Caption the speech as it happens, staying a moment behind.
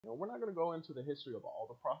We're not going to go into the history of all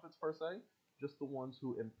the prophets per se, just the ones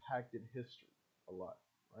who impacted history a lot,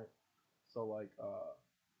 right? So like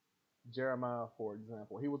Jeremiah, for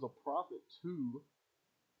example, he was a prophet to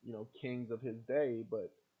kings of his day,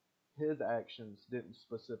 but his actions didn't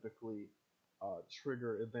specifically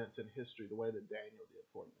trigger events in history the way that Daniel did,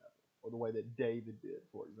 for example, or the way that David did,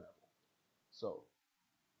 for example. So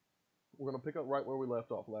we're going to pick up right where we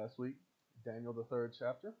left off last week, Daniel the third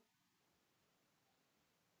chapter.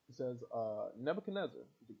 It says, Nebuchadnezzar,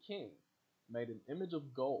 the king, made an image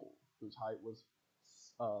of gold whose height was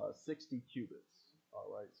 60 cubits. All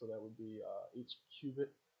right, so that would be each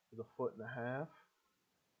cubit is a foot and a half.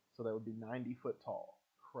 So that would be 90 foot tall.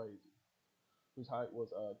 Crazy. Whose height was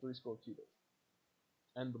 3 score cubits.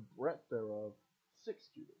 And the breadth thereof 6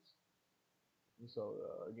 cubits. And so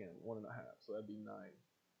again, 1.5. So that'd be 9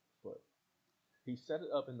 foot. He set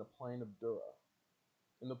it up in the plain of Dura,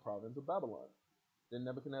 in the province of Babylon. Then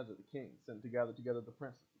Nebuchadnezzar the king sent to gather together the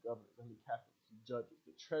princes, the governors, and the captains, the judges,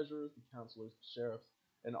 the treasurers, the counselors, the sheriffs,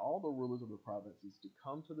 and all the rulers of the provinces to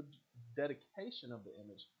come to the dedication of the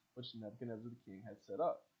image which Nebuchadnezzar the king had set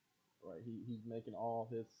up. Right? He's making all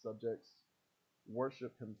his subjects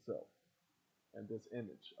worship himself and this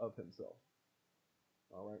image of himself.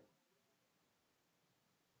 All right.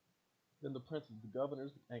 Then the princes, the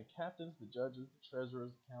governors, and captains, the judges, the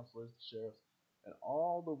treasurers, the counselors, the sheriffs, and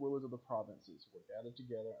all the rulers of the provinces were gathered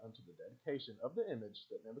together unto the dedication of the image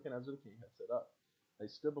that Nebuchadnezzar the king had set up. They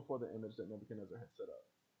stood before the image that Nebuchadnezzar had set up.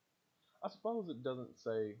 I suppose it doesn't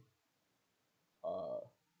say uh,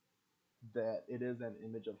 that it is an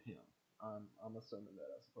image of him. I'm assuming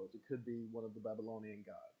that. I suppose it could be one of the Babylonian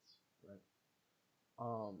gods, right?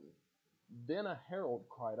 Um, then a herald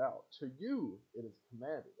cried out, "To you it is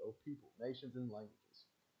commanded, O people, nations, and languages,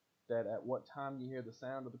 that at what time you hear the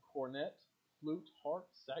sound of the cornet, flute, harp,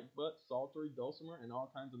 sackbut, psaltery, dulcimer, and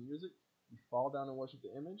all kinds of music, you fall down and worship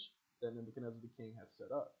the image that Nebuchadnezzar the king has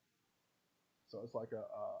set up." So it's like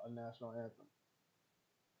a national anthem.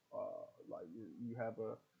 Like you have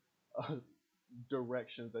a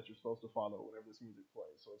directions that you're supposed to follow whenever this music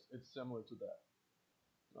plays. So it's similar to that.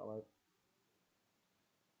 All right.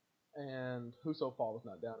 And whoso falleth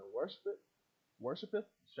not down and worshipeth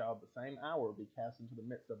shall the same hour be cast into the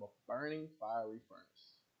midst of a burning fiery furnace.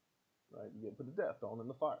 Right? You get put to death, thrown in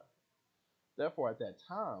the fire. Therefore, at that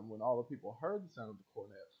time, when all the people heard the sound of the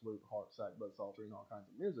cornet, flute, harp, sackbut, psaltery, and all kinds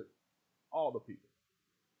of music, all the people,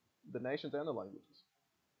 the nations and the languages,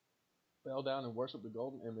 fell down and worshipped the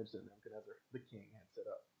golden image that Nebuchadnezzar the king had set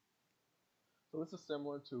up. So this is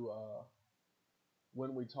similar to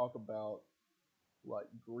when we talk about like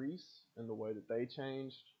Greece and the way that they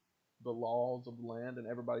changed the laws of the land and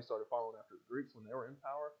everybody started following after the Greeks when they were in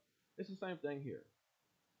power. It's the same thing here.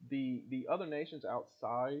 The other nations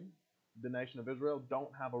outside the nation of Israel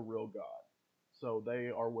don't have a real God. So they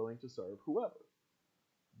are willing to serve whoever.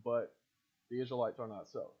 But the Israelites are not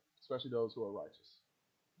so, especially those who are righteous.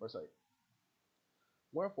 Verse 8.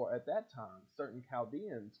 Wherefore at that time certain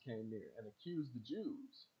Chaldeans came near and accused the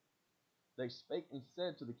Jews. They spake and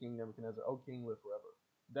said to the king Nebuchadnezzar, O king, live forever.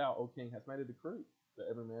 Thou, O king, hast made a decree that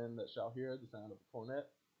every man that shall hear the sound of the cornet,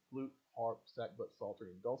 flute, harp, sackbut, psaltery,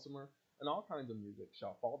 and dulcimer, and all kinds of music,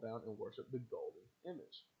 shall fall down and worship the golden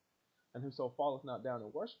image. And whoso falleth not down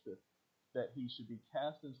and worshipeth, that he should be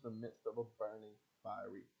cast into the midst of a burning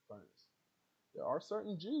fiery furnace. There are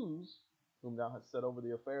certain Jews whom thou hast set over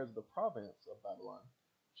the affairs of the province of Babylon,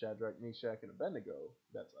 Shadrach, Meshach, and Abednego.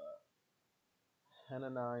 That's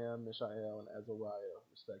Hananiah, Mishael, and Azariah,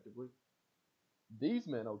 respectively. These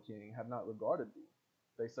men, O king, have not regarded thee.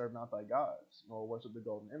 They serve not thy gods, nor worship the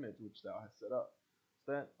golden image which thou hast set up.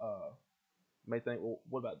 So that may think, well,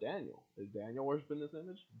 what about Daniel? Is Daniel worshiping this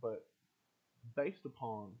image? But based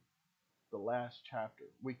upon the last chapter,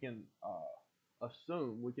 we can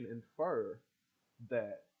assume, we can infer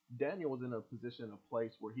that Daniel was in a position, a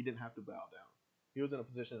place where he didn't have to bow down. He was in a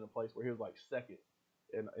position, in a place where he was like second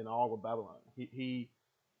in all of Babylon. He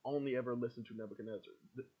only ever listened to Nebuchadnezzar.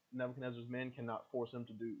 Nebuchadnezzar's men cannot force him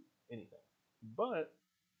to do anything. But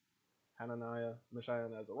Hananiah, Mishael,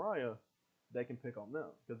 and Azariah, they can pick on them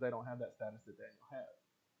because they don't have that status that Daniel had.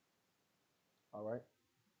 All right.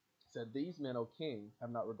 Said, These men, O king,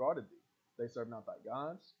 have not regarded thee. They serve not thy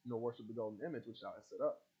gods, nor worship the golden image which thou hast set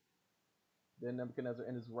up. Then Nebuchadnezzar,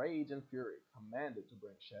 in his rage and fury, commanded to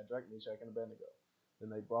bring Shadrach, Meshach, and Abednego. Then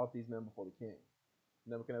they brought these men before the king.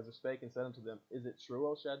 Nebuchadnezzar spake and said unto them, Is it true,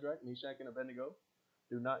 O Shadrach, Meshach, and Abednego?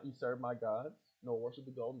 Do not ye serve my gods, nor worship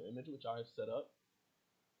the golden image which I have set up?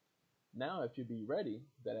 Now if you be ready,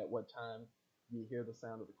 that at what time ye hear the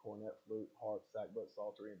sound of the cornet, flute, harp, sackbut,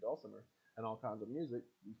 psaltery, and dulcimer, and all kinds of music,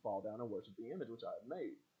 ye fall down and worship the image which I have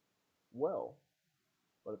made. well.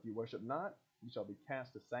 But if you worship not, you shall be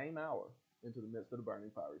cast the same hour into the midst of the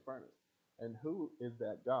burning fiery furnace. And who is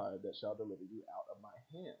that God that shall deliver you out of my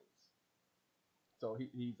hands? So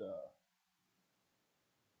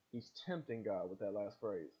he's tempting God with that last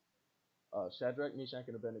phrase. Shadrach, Meshach,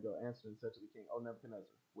 and Abednego answered and said to the king, O Nebuchadnezzar,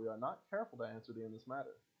 we are not careful to answer thee in this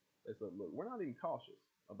matter. They said, look, we're not even cautious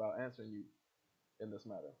about answering you in this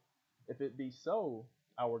matter. If it be so,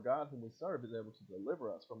 our God whom we serve is able to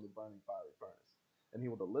deliver us from the burning fiery furnace, and he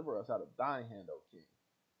will deliver us out of thy hand, O king.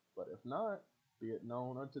 But if not, be it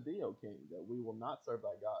known unto thee, O king, that we will not serve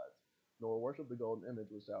thy gods, nor worship the golden image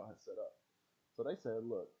which thou hast set up. So they said,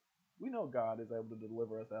 look, we know God is able to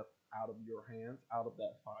deliver us out of your hands, out of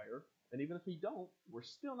that fire. And even if he don't, we're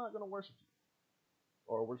still not going to worship you.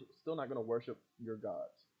 Or we're still not going to worship your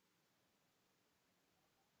gods.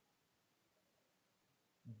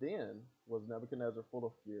 Then was Nebuchadnezzar full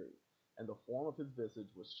of fury, and the form of his visage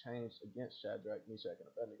was changed against Shadrach, Meshach, and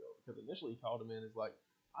Abednego. Because initially he called him in, he's like,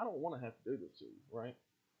 I don't want to have to do this to you, right?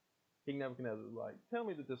 King Nebuchadnezzar was like, tell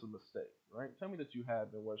me that this is a mistake, right? Tell me that you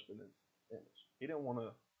have been worshiping this image. He didn't want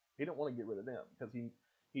to get rid of them because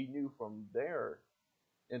he knew from their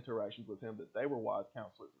interactions with him that they were wise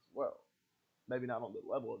counselors as well. Maybe not on the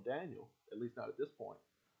level of Daniel, at least not at this point,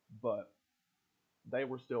 but they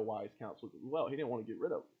were still wise counselors as well. He didn't want to get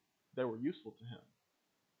rid of them. They were useful to him.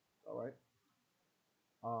 All right.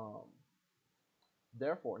 Um,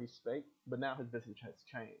 Therefore he spake, but now his visage has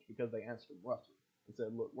changed because they answered him roughly and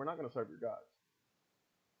said, look, we're not going to serve your gods.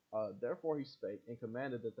 Therefore he spake and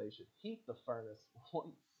commanded that they should heat the furnace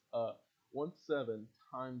once 7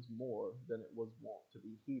 times more than it was wont to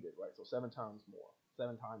be heated, right? So 7 times more,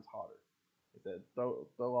 7 times hotter. He said, throw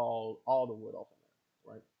all the wood off in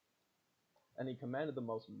there, right? And he commanded the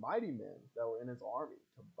most mighty men that were in his army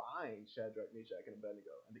to bind Shadrach, Meshach, and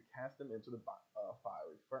Abednego, and to cast them into the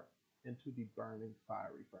fiery furnace, into the burning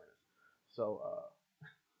fiery furnace. So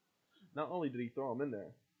not only did he throw them in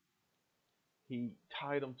there, he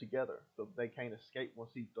tied them together so they can't escape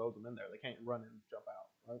once he throws them in there. They can't run and jump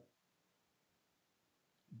out, right?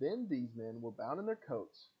 Then these men were bound in their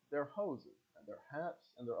coats, their hoses, and their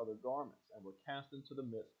hats, and their other garments, and were cast into the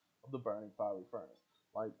midst of the burning fiery furnace.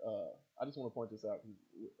 Like, I just want to point this out because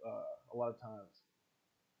a lot of times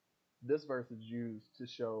this verse is used to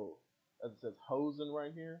show, as it says, hosen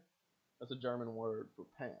right here. That's a German word for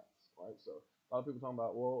pants, right? So a lot of people talking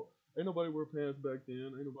about, well, ain't nobody wear pants back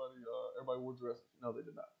then. Ain't nobody, everybody wore dresses. No, they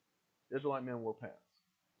did not. Israelite men wore pants.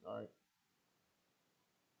 All right.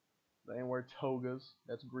 They didn't wear togas.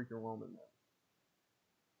 That's Greek and Roman men.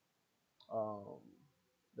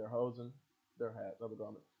 Their hosen, their hats, other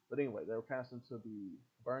garments. But anyway, they were cast into the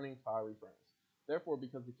burning fiery furnace. Therefore,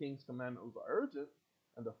 because the king's commandment was urgent,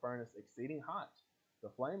 and the furnace exceeding hot, the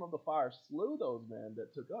flame of the fire slew those men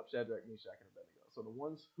that took up Shadrach, Meshach, and Abednego. So the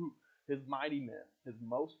ones who, his mighty men, his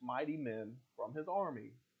most mighty men from his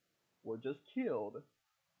army, were just killed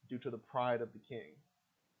due to the pride of the king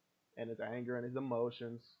and his anger and his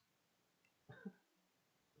emotions.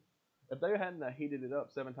 If they hadn't heated it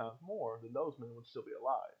up 7 times more, then those men would still be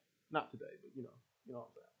alive. Not today, but you know what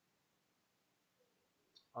I'm saying.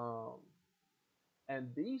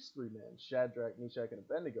 And these 3 men, Shadrach, Meshach, and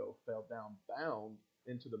Abednego, fell down bound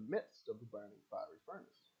into the midst of the burning fiery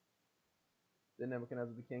furnace. Then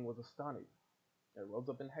Nebuchadnezzar the king was astonished, and rose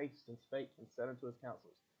up in haste, and spake, and said unto his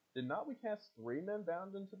counselors, Did not we cast 3 men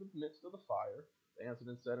bound into the midst of the fire? They answered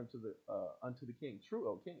and said unto the king, True,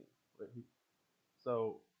 O king.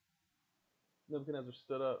 So Nebuchadnezzar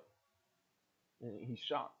stood up, and he's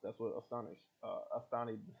shocked. That's what astonished.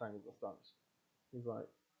 Astonished, the same as astonished. He's like,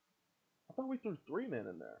 I thought we threw 3 men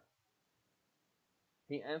in there.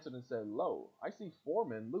 He answered and said, Lo, I see 4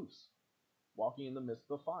 men loose, walking in the midst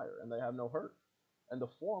of the fire, and they have no hurt. And the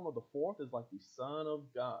form of the fourth is like the Son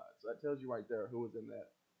of God. So that tells you right there who was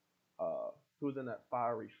in that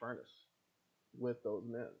fiery furnace with those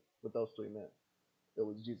men, with those 3 men. It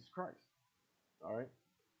was Jesus Christ. All right.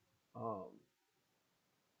 Um.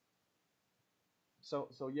 So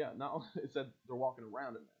yeah. Not only it said they're walking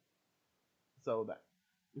around in there. So that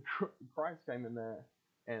Christ came in there,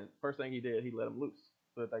 and first thing he did, he let them loose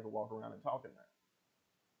so that they could walk around and talk in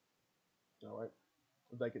there. All right.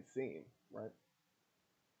 They could see him. Right.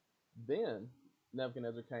 Then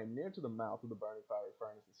Nebuchadnezzar came near to the mouth of the burning fiery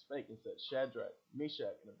furnace and spake and said, Shadrach,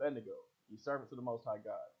 Meshach, and Abednego, ye servants of the Most High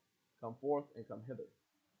God, come forth and come hither.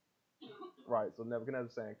 Right, so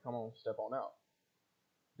Nebuchadnezzar saying, come on, step on out.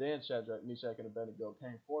 Then Shadrach, Meshach, and Abednego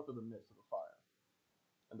came forth of the midst of the fire.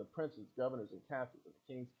 And the princes, governors, and captains, and the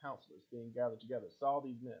king's counselors, being gathered together, saw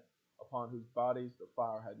these men, upon whose bodies the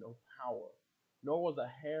fire had no power, nor was a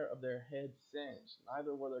hair of their head singed,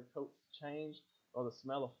 neither were their coats changed, nor the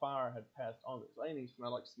smell of fire had passed on them. So they didn't even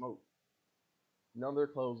smell like smoke. None of their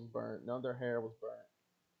clothes was burnt, none of their hair was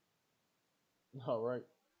burnt. All right.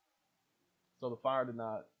 So the fire did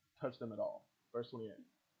not touch them at all. Verse 28.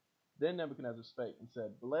 Then Nebuchadnezzar spake and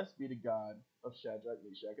said, Blessed be the God of Shadrach,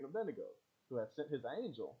 Meshach, and Abednego, who hath sent his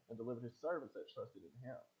angel and delivered his servants that trusted in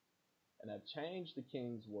him, and have changed the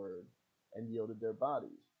king's word and yielded their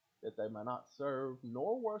bodies, that they might not serve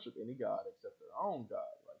nor worship any god except their own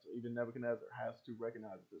God. Right? So even Nebuchadnezzar has to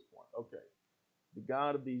recognize at this point, okay, the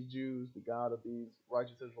God of these Jews, the God of these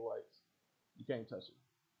righteous Israelites, you can't touch him.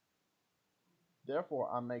 Therefore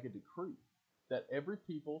I make a decree that every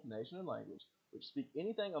people, nation, and language which speak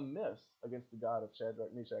anything amiss against the God of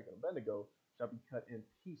Shadrach, Meshach, and Abednego shall be cut in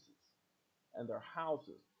pieces, and their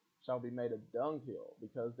houses shall be made a dunghill,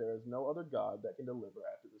 because there is no other God that can deliver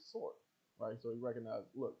after this sort. Right? So he recognized,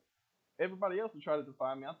 look, everybody else will try to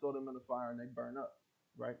defy me. I throw them in the fire and they burn up.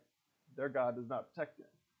 Right? Their God does not protect them.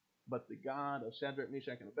 But the God of Shadrach,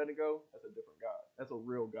 Meshach, and Abednego, that's a different God. That's a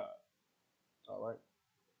real God. All right?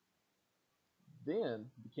 Then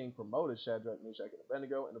the king promoted Shadrach, Meshach, and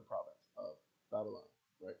Abednego in the province of Babylon.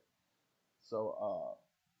 Right? So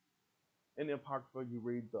in the Apocrypha, you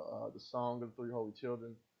read the Song of the Three Holy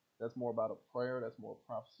Children. That's more about a prayer. That's more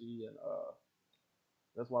prophecy, and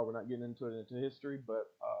that's why we're not getting into it into history. But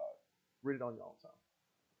read it on your own time.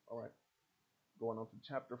 All right. Going on to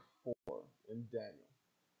chapter 4 in Daniel.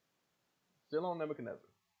 Still on Nebuchadnezzar.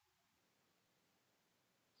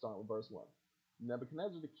 Starting with verse 1.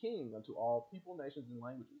 Nebuchadnezzar the king unto all people, nations, and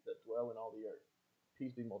languages that dwell in all the earth.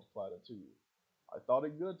 Peace be multiplied unto you. I thought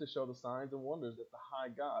it good to show the signs and wonders that the high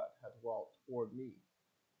God hath wrought toward me.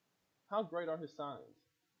 How great are his signs,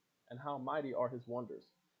 and how mighty are his wonders.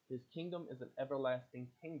 His kingdom is an everlasting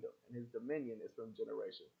kingdom, and his dominion is from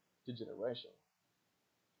generation to generation.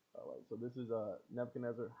 All right, so this is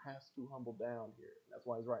Nebuchadnezzar has to humble down here. That's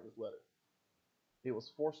why he's writing this letter. He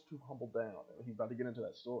was forced to humble down, and he's about to get into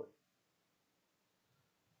that story.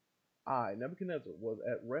 I, Nebuchadnezzar, was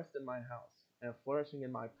at rest in my house, and flourishing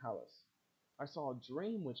in my palace. I saw a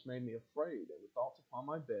dream which made me afraid, and the thoughts upon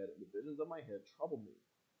my bed and the visions of my head troubled me.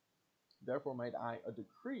 Therefore made I a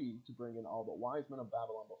decree to bring in all the wise men of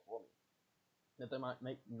Babylon before me, that they might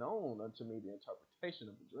make known unto me the interpretation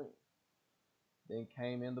of the dream. Then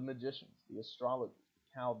came in the magicians, the astrologers,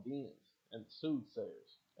 the Chaldeans, and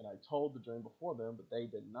soothsayers, and I told the dream before them, but they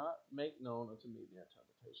did not make known unto me the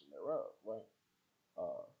interpretation thereof. Right?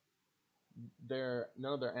 Uh,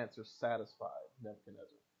 none of their answers satisfied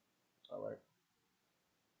Nebuchadnezzar. All right.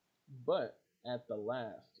 But at the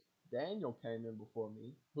last, Daniel came in before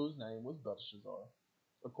me, whose name was Belteshazzar,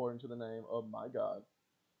 according to the name of my God,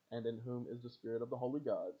 and in whom is the spirit of the holy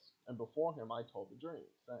gods. And before him I told the dream,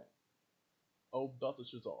 saying, O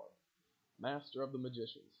Belteshazzar, master of the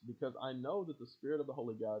magicians, because I know that the spirit of the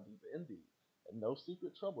holy gods is in thee, and no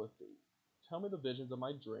secret troubleth thee. Tell me the visions of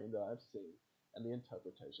my dream that I have seen, and the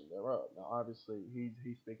interpretation thereof. Now, obviously,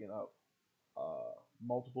 he's speaking of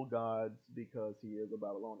multiple gods because he is a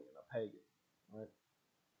Babylonian, a pagan, right?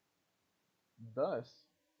 Thus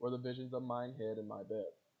were the visions of mine head and my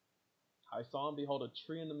bed. I saw and behold a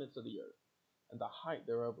tree in the midst of the earth, and the height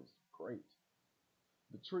thereof was great.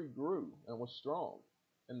 The tree grew and was strong,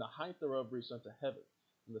 and the height thereof reached unto heaven,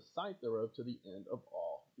 and the sight thereof to the end of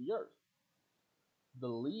all the earth. The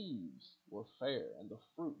leaves were fair, and the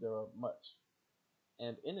fruit thereof much,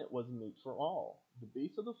 and in it was meat for all. The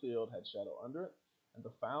beasts of the field had shadow under it, and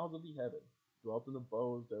the fowls of the heaven dwelt in the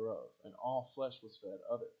boughs thereof, and all flesh was fed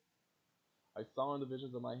of it. I saw in the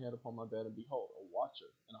visions of my head upon my bed, and behold, a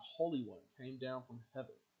watcher and a holy one came down from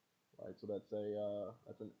heaven. Right, so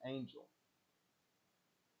that's an angel.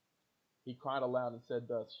 He cried aloud and said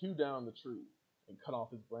thus, Hew down the tree, and cut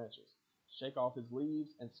off his branches, shake off his leaves,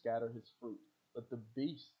 and scatter his fruit. Let the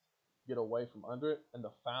beasts get away from under it, and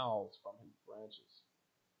the fowls from his branches.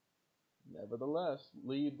 Nevertheless,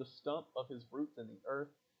 leave the stump of his roots in the earth,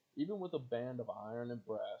 even with a band of iron and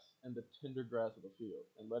brass, and the tender grass of the field,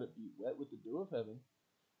 and let it be wet with the dew of heaven,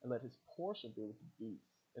 and let his portion be with the beasts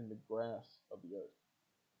in the grass of the earth.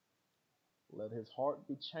 Let his heart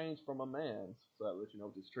be changed from a man's, so that lets you know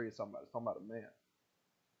what this tree is talking about. It's talking about a man.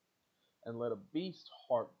 And let a beast's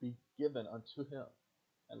heart be given unto him,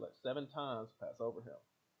 and let 7 times pass over him.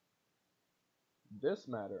 This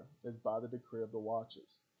matter is by the decree of the watchers,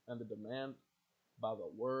 and the demand by the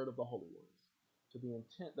word of the holy ones, to the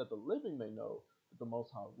intent that the living may know that the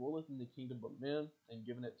Most High ruleth in the kingdom of men, and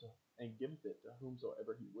giveth it to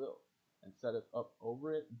whomsoever he will, and setteth up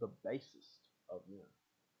over it the basest of men.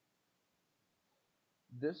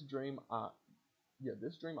 This dream Yeah,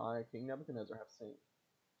 this dream I, King Nebuchadnezzar, have seen.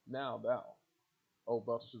 Now thou, O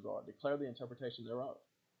Belteshazzar, declare the interpretation thereof.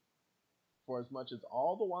 For as much as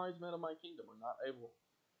all the wise men of my kingdom are not able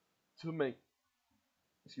to make,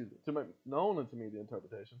 to make known unto me the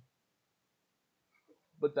interpretation,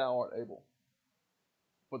 but thou art able,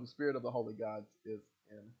 for the spirit of the holy gods is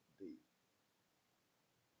in thee.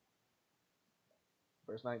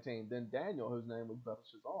 Verse 19, then Daniel, whose name was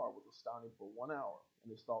Belteshazzar, was astonished for 1 hour,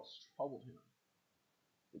 and his thoughts troubled him.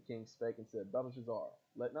 The king spake and said, Belteshazzar,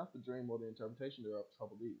 let not the dream or the interpretation thereof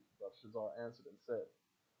trouble thee. Belteshazzar answered and said,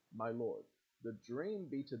 my lord, the dream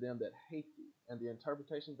be to them that hate thee, and the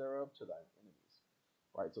interpretation thereof to thine enemies.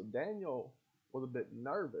 Right, so Daniel was a bit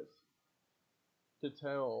nervous to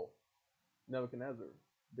tell Nebuchadnezzar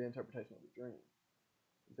the interpretation of the dream.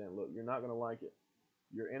 He's saying, look, you're not going to like it.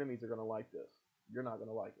 Your enemies are going to like this. You're not going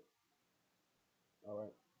to like it. All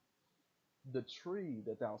right. The tree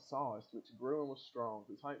that thou sawest, which grew and was strong,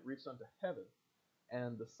 whose height reached unto heaven,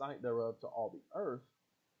 and the sight thereof to all the earth,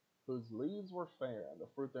 whose leaves were fair, and the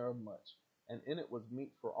fruit thereof much, and in it was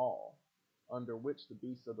meat for all, under which the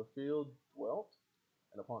beasts of the field dwelt,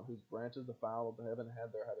 and upon whose branches the fowl of the heaven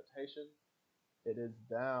had their habitation. It is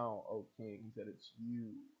thou, O king, he said, it's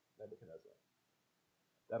you, Nebuchadnezzar,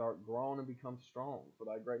 that art grown and become strong, for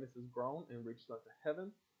thy greatness is grown and reached unto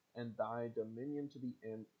heaven, and thy dominion to the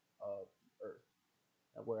end of the earth.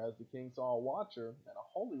 And whereas the king saw a watcher and a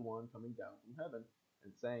holy one coming down from heaven,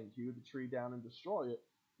 and saying, hew the tree down and destroy it,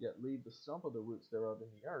 yet leave the stump of the roots thereof in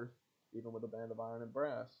the earth, even with a band of iron and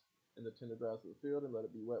brass, in the tender grass of the field, and let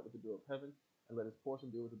it be wet with the dew of heaven, and let his portion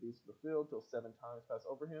be with the beasts of the field, till 7 times pass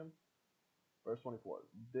over him. Verse 24,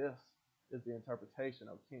 this is the interpretation,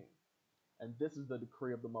 O king, and this is the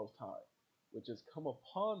decree of the Most High, which is come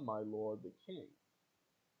upon my lord the king,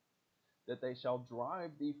 that they shall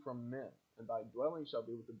drive thee from men, and thy dwelling shall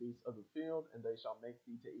be with the beasts of the field, and they shall make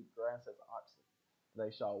thee to eat grass as oxen.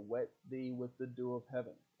 They shall wet thee with the dew of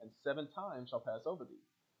heaven, and 7 times shall pass over thee,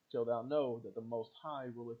 till thou know that the Most High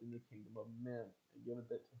ruleth in the kingdom of men, and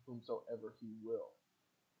giveth it to whomsoever he will.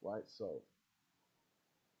 Right, so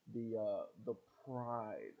the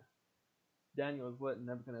pride. Daniel is letting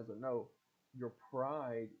Nebuchadnezzar know your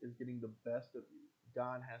pride is getting the best of you.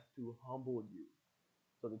 God has to humble you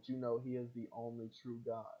so that you know he is the only true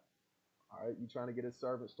God. All right, you're trying to get his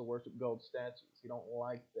servants to worship gold statues. He don't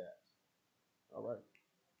like that. All right.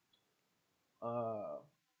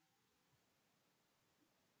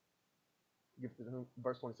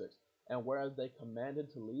 Verse 26. And whereas they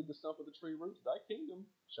commanded to leave the stump of the tree roots, thy kingdom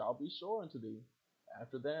shall be sure unto thee.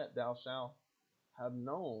 After that thou shalt have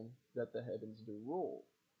known that the heavens do rule.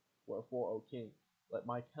 Wherefore, O king, let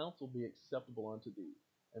my counsel be acceptable unto thee,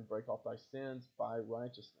 and break off thy sins by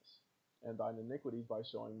righteousness, and thine iniquities by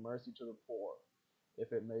showing mercy to the poor,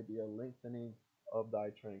 if it may be a lengthening of thy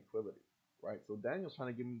tranquility. Right? So Daniel's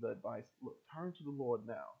trying to give him the advice, look, turn to the Lord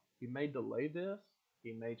now. He may delay this,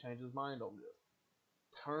 he may change his mind on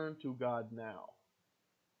this. Turn to God now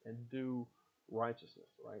and do righteousness,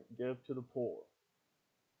 right? Give to the poor.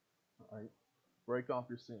 All right? Break off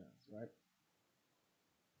your sins, right?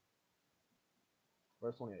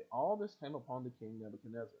 Verse 28. All this came upon the king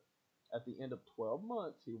Nebuchadnezzar. At the end of 12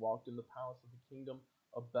 months, he walked in the palace of the kingdom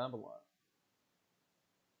of Babylon.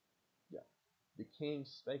 Yeah. The king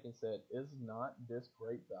spake and said, is not this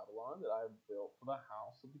great Babylon that I have built for the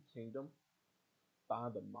house of the kingdom by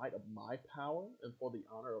the might of my power and for the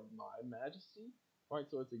honor of my majesty? Right,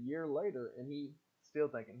 so it's a year later, and he still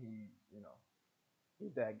thinking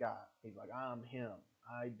he's that guy. He's like, I'm him.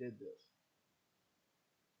 I did this.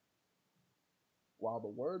 While the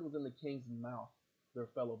word was in the king's mouth, there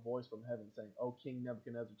fell a voice from heaven saying, O King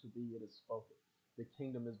Nebuchadnezzar, to thee it is spoken. The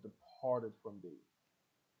kingdom is departed from thee.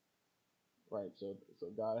 Right, so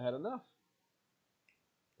God had enough.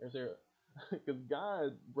 There's there, because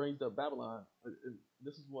God raised up Babylon.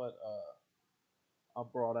 This is what I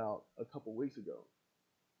brought out a couple weeks ago.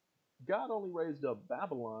 God only raised up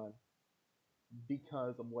Babylon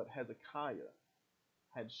because of what Hezekiah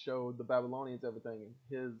had showed the Babylonians everything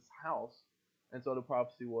in his house. And so the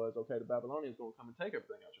prophecy was, okay, the Babylonians are going to come and take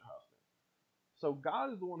everything out your house now. So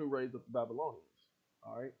God is the one who raised up the Babylonians.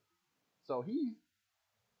 All right. So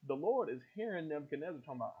the Lord is hearing Nebuchadnezzar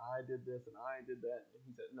talking about, I did this and I did that. And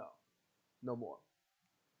he said, no, no more.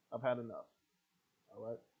 I've had enough. All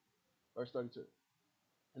right. Verse 32.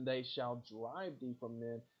 And they shall drive thee from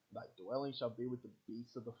men, thy dwelling shall be with the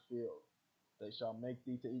beasts of the field. They shall make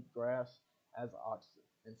thee to eat grass as oxen,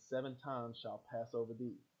 and 7 times shall pass over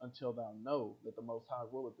thee, until thou know that the Most High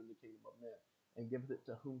ruleth in the kingdom of men, and giveth it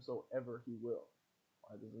to whomsoever he will.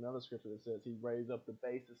 Right, there's another scripture that says he raised up the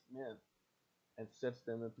basest men and sets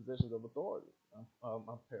them in positions of authority.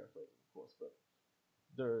 I'm paraphrasing, of course, but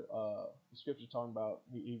the scripture talking about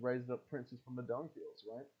he raised up princes from the dung hills,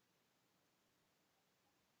 right?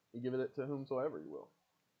 He giveth it to whomsoever he will.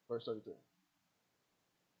 Verse 32.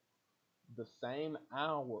 The same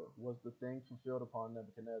hour was the thing fulfilled upon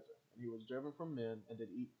Nebuchadnezzar, and he was driven from men and did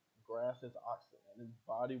eat grass as oxen, and his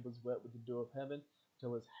body was wet with the dew of heaven,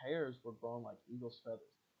 till his hairs were grown like eagle's feathers,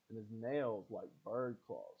 and his nails like bird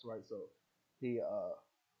claws. Right, so he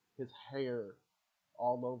his hair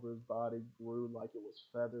all over his body grew like it was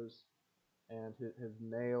feathers, and his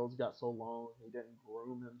nails got so long he didn't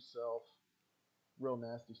groom himself. Real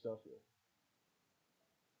nasty stuff here.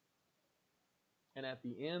 And at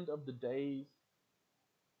the end of the days,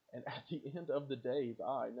 and at the end of the days,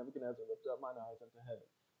 I, Nebuchadnezzar, lifted up mine eyes unto heaven,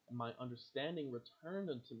 and my understanding returned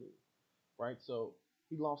unto me. Right, so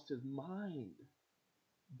he lost his mind,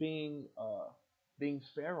 being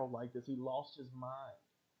Pharaoh like this. He lost his mind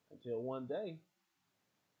until one day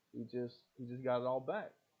he just got it all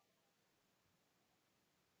back.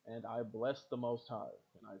 And I blessed the Most High,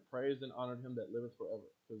 and I praised and honored him that liveth forever.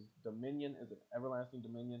 His dominion is an everlasting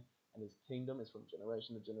dominion, and his kingdom is from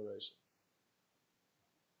generation to generation.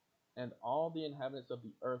 And all the inhabitants of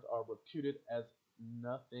the earth are reputed as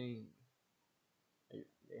nothing.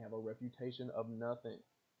 They have a reputation of nothing.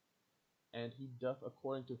 And he doth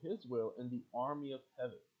according to his will in the army of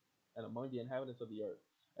heaven, and among the inhabitants of the earth.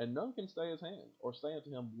 And none can stay his hand, or say unto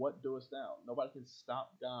him, What doest thou? Nobody can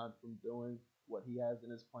stop God from doing what he has in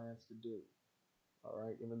his plans to do.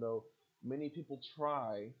 Alright, even though many people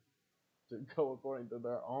try to go according to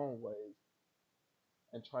their own ways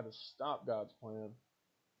and try to stop God's plan,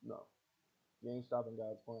 no, you ain't stopping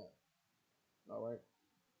God's plan. Alright?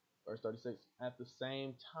 Verse 36, At the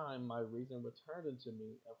same time my reason returned unto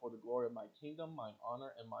me, and for the glory of my kingdom, mine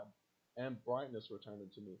honor and brightness returned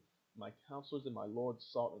unto me. My counselors and my Lord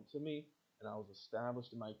sought unto me, and I was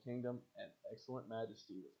established in my kingdom, and excellent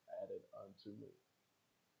majesty was added unto me.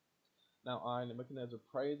 Now I, Nebuchadnezzar,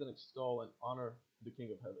 praise and extol and honor the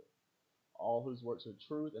King of heaven, all whose works are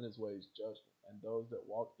truth and his ways judgment, and those that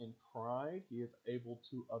walk in pride he is able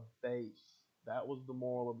to abase. That was the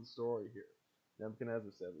moral of the story here.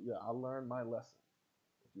 Nebuchadnezzar said, yeah, I learned my lesson.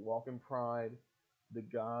 If you walk in pride, the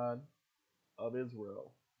God of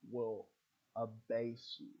Israel will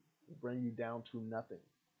abase you, bring you down to nothing.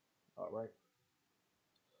 All right.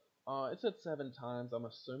 It said 7 times. I'm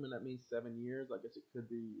assuming that means 7 years. I guess it could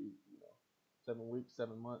be, 7 weeks,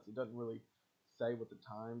 7 months. It doesn't really say what the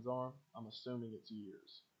times are. I'm assuming it's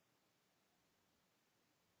years.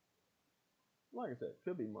 Like I said, it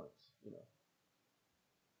could be months.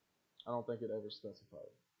 I don't think it ever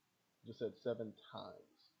specified. It just said 7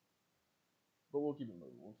 times. But we'll keep it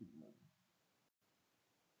moving.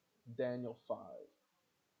 Daniel 5.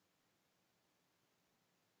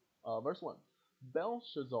 Verse 1.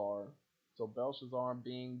 Belshazzar, so Belshazzar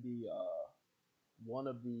being the one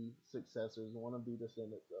of the successors, one of the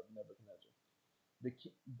descendants of Nebuchadnezzar.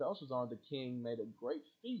 Belshazzar the king made a great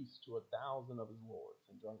feast to 1,000 of his lords,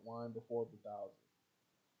 and drank wine before the 1,000.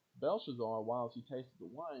 Belshazzar, whilst he tasted the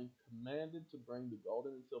wine, commanded to bring the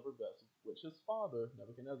golden and silver vessels, which his father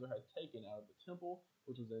Nebuchadnezzar had taken out of the temple,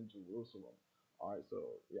 which was in Jerusalem. Alright,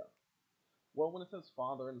 so yeah. Well, when it says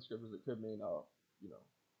father in the scriptures, it could mean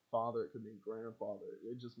father, it could mean grandfather.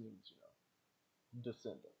 It just means,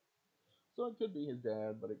 descendant. So it could be his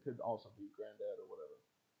dad, but it could also be granddad or whatever.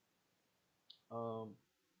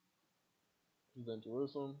 He's in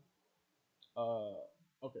Jerusalem.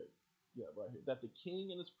 Okay, yeah, right here. That the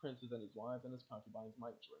king and his princes and his wives and his concubines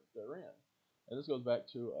might drink therein. And this goes back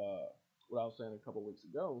to what I was saying a couple weeks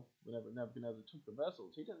ago. Whenever Nebuchadnezzar took the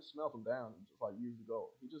vessels, he didn't smelt them down and just like use the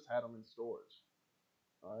gold. He just had them in storage.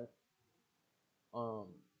 All right.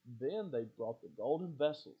 Then they brought the golden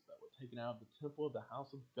vessels that were taken out of the temple of the house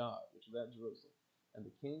of God, which was at Jerusalem. And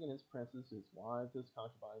the king and his princes, his wives, his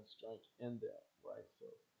concubines drank in them. Right. So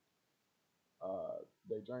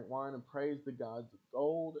they drank wine and praised the gods of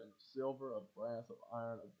gold and of silver, of brass, of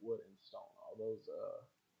iron, of wood, and stone. All those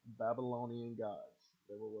Babylonian gods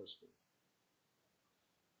they were worshiping.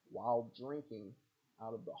 While drinking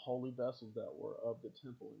out of the holy vessels that were of the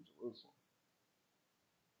temple in Jerusalem,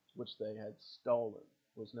 which they had stolen,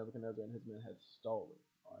 which Nebuchadnezzar and his men had stolen.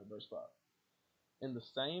 All right, verse 5. In the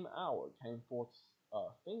same hour came forth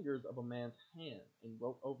fingers of a man's hand, and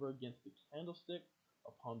wrote over against the candlestick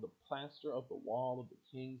upon the plaster of the wall of the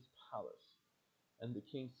king's palace. And the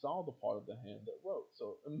king saw the part of the hand that wrote.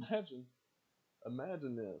 So imagine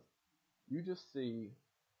this. You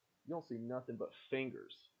don't see nothing but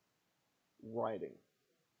fingers writing.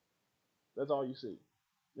 That's all you see.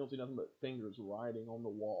 You don't see nothing but fingers writing on the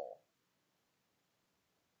wall.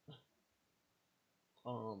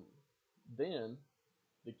 Um, then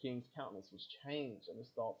the king's countenance was changed, and his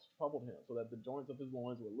thoughts troubled him, so that the joints of his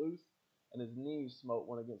loins were loose, and his knees smote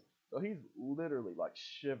one against. So he's literally like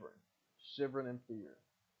shivering in fear,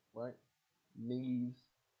 right? Knees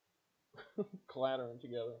clattering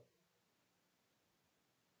together.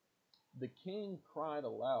 The king cried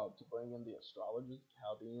aloud to bring in the astrologers,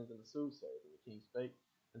 Chaldeans, and the soothsayers. And the king spake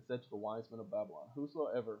and said to the wise men of Babylon,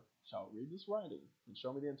 whosoever shall read this writing and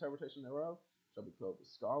show me the interpretation thereof shall be clothed with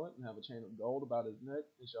scarlet and have a chain of gold about his neck,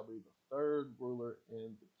 and shall be the third ruler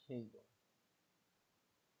in the kingdom.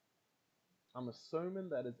 I'm assuming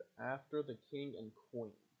that is after the king and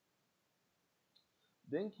queen.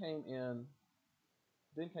 Then came in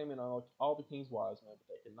all the king's wise men, but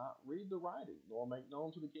they could not read the writing, nor make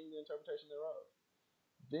known to the king the interpretation thereof.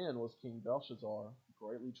 Then was King Belshazzar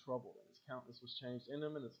greatly troubled, and his countenance was changed in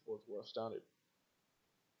him, and his lords were astounded.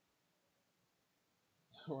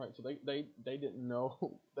 All right, so they didn't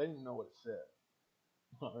know they didn't know what it said.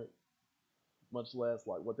 All right, much less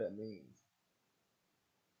like what that means.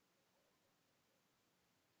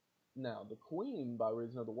 Now the queen, by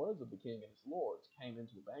reason of the words of the king and his lords, came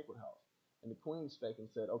into the banquet house. And the queen spake and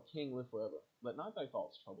said, O king, live forever. Let not thy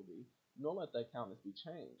thoughts trouble thee, nor let thy countenance be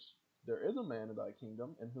changed. There is a man in thy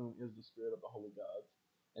kingdom, in whom is the spirit of the holy gods.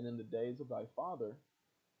 And in the days of thy father,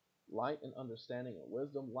 light and understanding and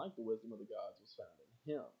wisdom, like the wisdom of the gods, was found in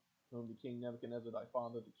him, whom the king Nebuchadnezzar, thy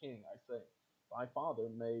father, the king, I say, thy father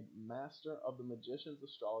made master of the magicians,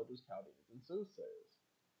 astrologers, Chaldeans, and soothsayers.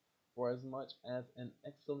 For as much as an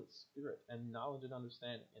excellent spirit and knowledge and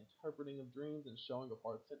understanding, interpreting of dreams and showing of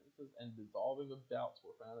hard sentences and dissolving of doubts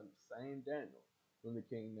were found in the same Daniel, whom the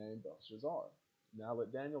king named Belshazzar. Now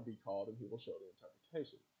let Daniel be called, and he will show the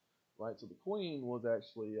interpretation. Right, so the queen was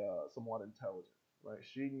actually somewhat intelligent. Right,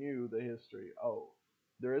 she knew the history. Oh,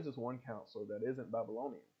 there is this one counselor that isn't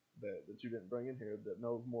Babylonian that you didn't bring in here that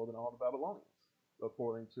knows more than all the Babylonians,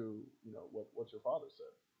 according to what your father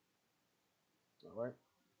said. All right.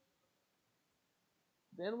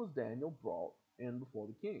 Then was Daniel brought in before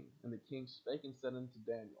the king, and the king spake and said unto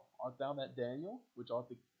Daniel, Art thou that Daniel, which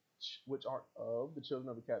art of the children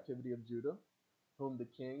of the captivity of Judah, whom the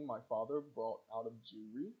king my father brought out of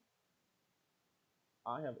Jewry?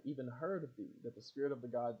 I have even heard of thee, that the spirit of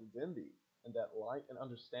the gods is in thee, and that light and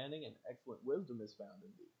understanding and excellent wisdom is found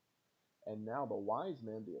in thee. And now the wise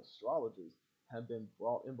men, the astrologers, have been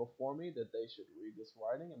brought in before me, that they should read this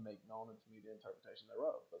writing and make known unto me the interpretation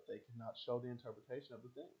thereof, but they could not show the interpretation of the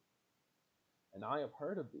thing. And I have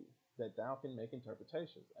heard of thee, that thou can make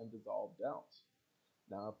interpretations, and dissolve doubts.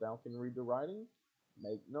 Now if thou can read the writing,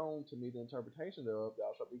 make known to me the interpretation thereof,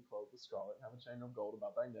 thou shalt be clothed with scarlet, and have a chain of gold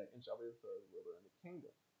about thy neck, and shall be the third ruler in the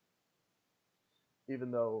kingdom. Even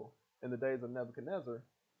though in the days of Nebuchadnezzar,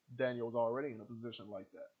 Daniel was already in a position like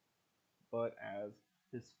that. But as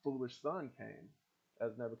his foolish son came,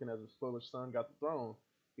 as Nebuchadnezzar's foolish son got the throne,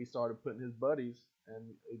 he started putting his buddies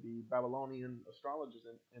and the Babylonian astrologers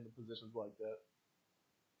in the positions like that.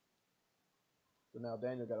 So now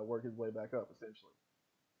Daniel got to work his way back up, essentially.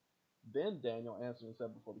 Then Daniel answered and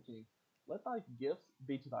said before the king, Let thy gifts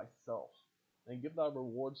be to thyself, and give thy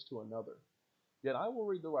rewards to another. Yet I will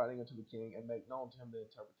read the writing unto the king, and make known to him the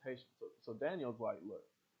interpretation. So Daniel's like, Look,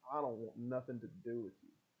 I don't want nothing to do with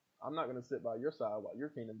you. I'm not going to sit by your side while your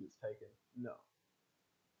kingdom gets taken. No.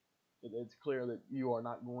 It's clear that you are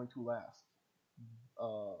not going to last.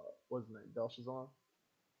 What's his name? Belshazzar?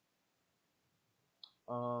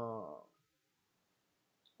 O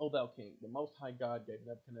thou king, the most high God gave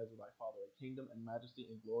Nebuchadnezzar thy father a kingdom and majesty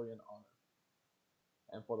and glory and honor.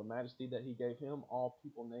 And for the majesty that he gave him, all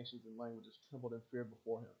people, nations, and languages trembled and feared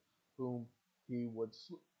before him. Whom he would,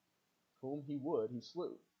 he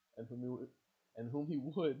slew, and whom he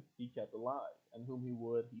would, he kept alive, and whom he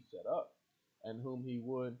would, he set up, and whom he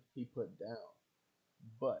would, he put down.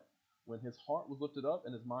 But when his heart was lifted up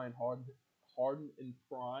and his mind hardened in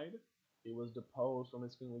pride, he was deposed from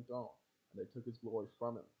his kingly throne, and they took his glory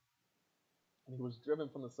from him. And he was driven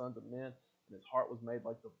from the sons of men, and his heart was made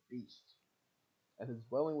like the beast, and his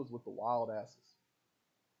dwelling was with the wild asses.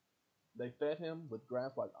 They fed him with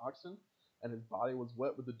grass like oxen, and his body was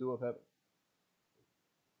wet with the dew of heaven.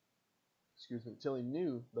 Till he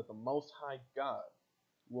knew that the Most High God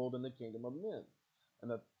ruled in the kingdom of men,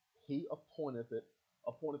 and that he appointeth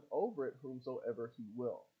over it whomsoever he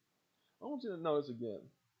will. I want you to notice again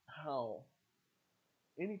how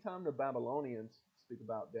anytime the Babylonians speak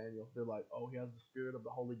about Daniel, they're like, oh, he has the spirit of the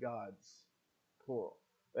holy gods, plural.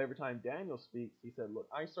 But every time Daniel speaks, he said, look,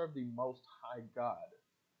 I serve the Most High God.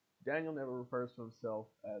 Daniel never refers to himself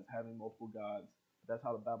as having multiple gods. That's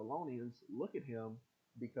how the Babylonians look at him,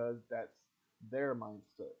 because that's their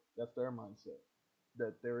mindset. That's their mindset.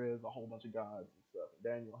 that there is a whole bunch of gods and stuff. And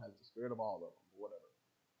Daniel has the spirit of all of them, or whatever.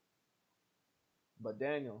 But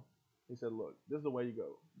Daniel, he said, look, this is the way you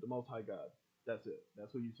go. The Most High God. That's it.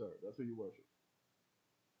 That's who you serve. That's who you worship.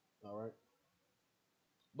 All right.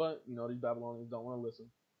 But these Babylonians don't want to listen.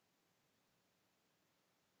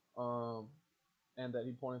 And that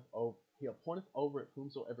he appointeth over it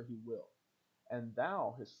whomsoever he will. And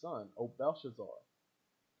thou, his son, O Belshazzar,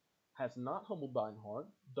 hast not humbled thine heart,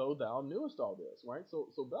 though thou knewest all this, right? So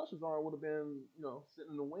Belshazzar would have been,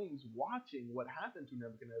 sitting in the wings watching what happened to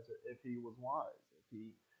Nebuchadnezzar if he was wise, if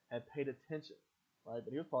he had paid attention, right?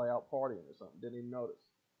 But he was probably out partying or something, didn't even notice.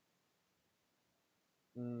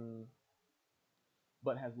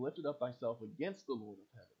 But has lifted up thyself against the Lord of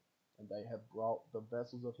heaven, and they have brought the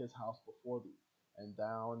vessels of his house before thee, and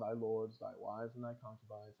thou and thy lords, thy wives and thy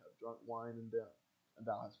concubines have drunk wine in them, and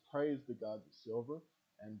thou hast praised the gods of silver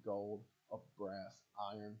and gold, of brass,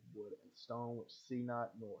 iron, wood, and stone, which see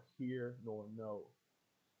not, nor hear, nor know.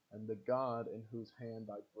 And the God in whose hand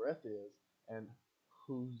thy breath is, and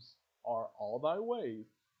whose are all thy ways,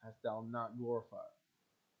 hast thou not glorified.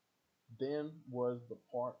 Then was the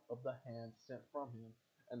part of the hand sent from him,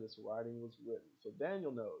 and this writing was written. So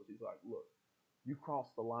Daniel knows. He's like, look, you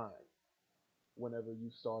crossed the line whenever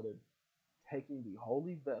you started taking the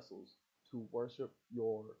holy vessels to worship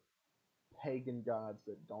your pagan gods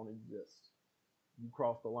that don't exist. You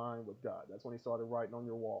crossed the line with God. That's when he started writing on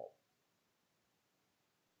your wall.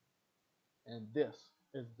 And this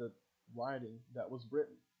is the writing that was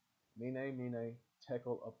written. Mene, mene,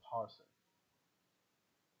 tekel upharsin.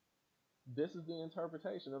 This is the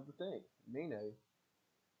interpretation of the thing. Mene,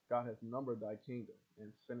 God hath numbered thy kingdom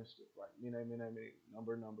and finished it. Right? Mene, mene, mene.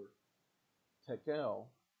 Number, number. Tekel,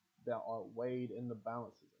 thou art weighed in the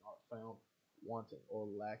balances and art found wanting or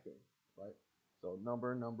lacking. Right? So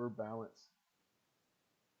number, number, balance.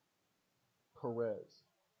 Perez.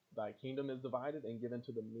 Thy kingdom is divided and given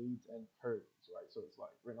to the Medes and Persians. Right? So it's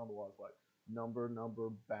like written on the wall. It's like number, number,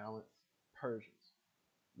 balance, Persians.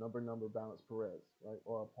 Number, number, balance, Perez. Right?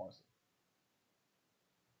 Or a parson.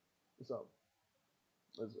 So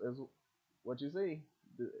is what you see.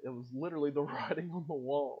 It was literally the writing on the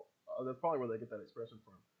wall. That's probably where they get that expression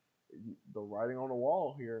from. The writing on the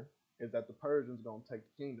wall here is that the Persians are going to take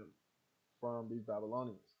the kingdom from these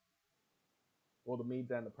Babylonians. Well, the Medes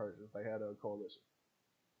and the Persians, they had a coalition.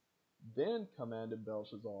 Then commanded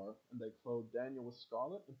Belshazzar, and they clothed Daniel with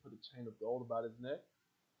scarlet and put a chain of gold about his neck,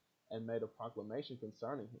 and made a proclamation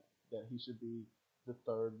concerning him, that he should be the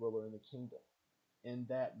third ruler in the kingdom. In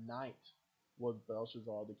that night was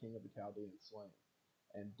Belshazzar, the king of the Chaldeans, slain.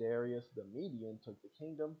 And Darius the Median took the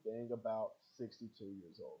kingdom, being about 62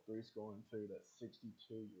 years old. 62, that's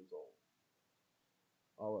 62 years old.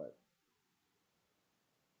 All right.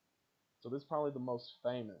 So this is probably the most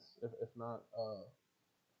famous, if not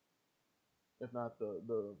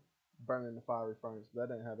the burning the fiery furnace. That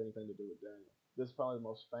didn't have anything to do with Daniel. This is probably the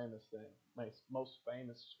most famous thing, most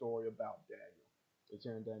famous story about Daniel. It's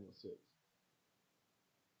here in Daniel 6.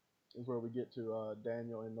 Is where we get to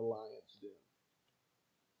Daniel in the lion's den.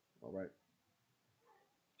 All right.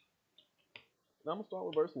 Now I'm going to start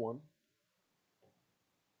with verse 1.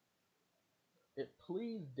 It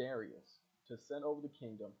pleased Darius to set over the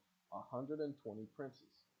kingdom 120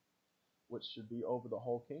 princes, which should be over the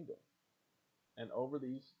whole kingdom, and over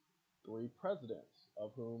these 3 presidents,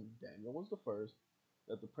 of whom Daniel was the first,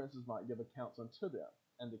 that the princes might give accounts unto them,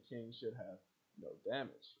 and the king should have no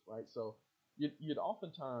damage. Right? So you'd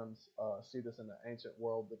oftentimes see this in the ancient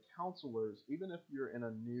world. The counselors, even if you're in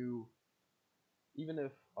a new, even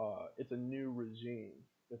if it's a new regime,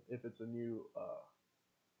 if it's a new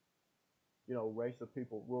race of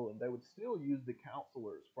people ruling, they would still use the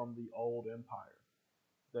counselors from the old empire.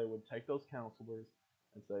 They would take those counselors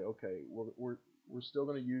and say, okay, we're still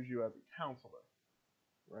going to use you as a counselor,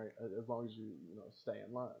 right? As long as you stay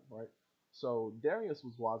in line, right? So Darius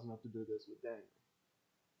was wise enough to do this with Daniel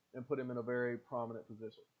and put him in a very prominent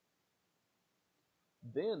position.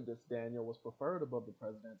 Then this Daniel was preferred above the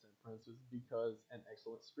presidents and princes because an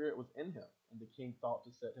excellent spirit was in him, and the king thought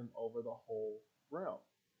to set him over the whole realm.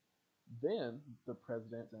 Then the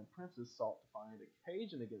presidents and princes sought to find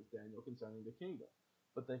occasion against Daniel concerning the kingdom,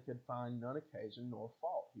 but they could find none occasion nor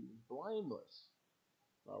fault. He was blameless.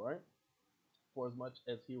 All right? For as much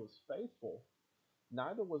as he was faithful,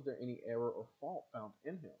 neither was there any error or fault found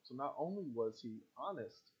in him. So not only was he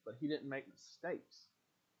honest, but he didn't make mistakes.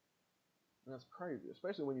 And that's crazy,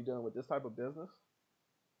 especially when you're dealing with this type of business.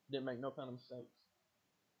 Didn't make no kind of mistakes.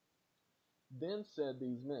 Then said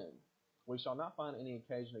these men, we shall not find any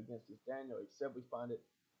occasion against this Daniel, except we find it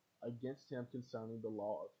against him concerning the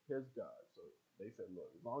law of his God. So they said, look,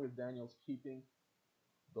 as long as Daniel's keeping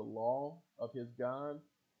the law of his God,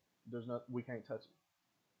 we can't touch him.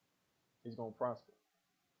 He's going to prosper.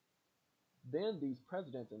 Then these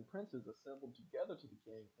presidents and princes assembled together to the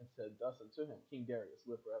king and said thus unto him, King Darius,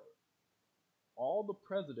 live forever. All the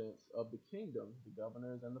presidents of the kingdom, the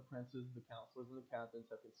governors and the princes, the counselors and the captains,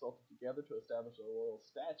 have consulted together to establish a royal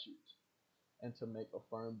statute and to make a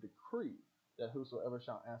firm decree that whosoever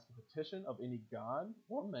shall ask a petition of any god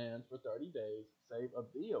or man for 30 days, save of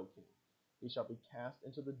thee, O king, he shall be cast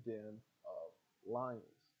into the den of lions.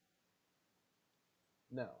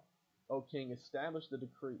 Now, O king, establish the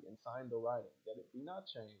decree and sign the writing, that it be not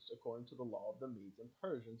changed according to the law of the Medes and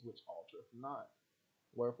Persians, which altereth not.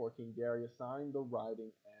 Wherefore King Darius signed the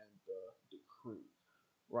writing and the decree.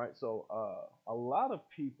 Right, so a lot of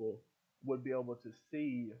people would be able to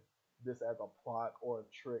see this as a plot or a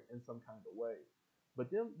trick in some kind of way,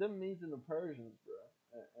 but them Medes and the Persians,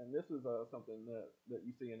 bro, and this is something that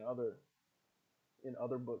you see in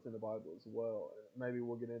other books in the Bible as well. And maybe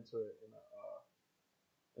we'll get into it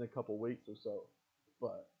in a couple weeks or so.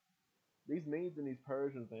 But these Medes and these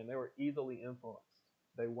Persians, man, they were easily influenced.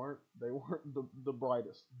 They weren't the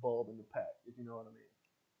brightest bulb in the pack, if you know what I mean.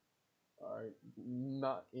 All right,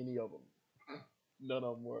 not any of them. None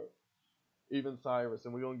of them were. Even Cyrus,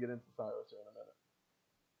 and we're gonna get into Cyrus here in a minute.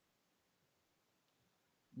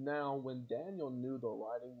 Now, when Daniel knew the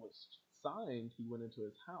writing was signed, he went into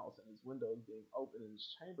his house, and his windows being open in his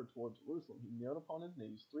chamber toward Jerusalem, he knelt upon his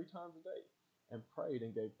knees 3 times a day and prayed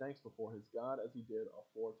and gave thanks before his God as he did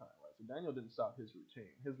aforetime. Right. So Daniel didn't stop his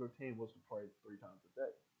routine. His routine was to pray 3 times a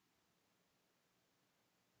day.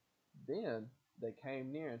 Then they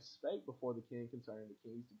came near and spake before the king concerning the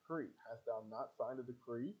king's decree. Hast thou not signed a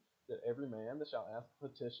decree that every man that shall ask a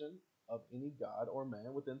petition of any god or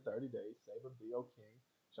man within 30 days, save of thee, O king,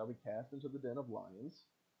 shall be cast into the den of lions?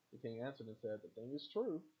 The king answered and said, The thing is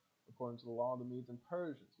true, according to the law of the Medes and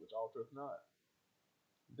Persians, which altereth not.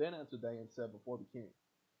 Then answered they and said before the king,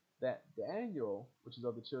 That Daniel, which is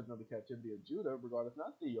of the children of the captivity of Judah, regardeth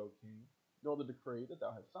not thee, O king, nor the decree that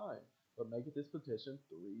thou hast signed, but maketh this petition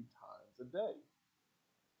 3 times a day.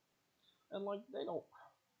 And like they don't,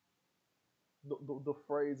 the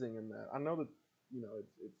phrasing in that. I know that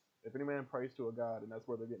it's if any man prays to a god, and that's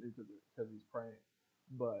where they're getting into because he's praying.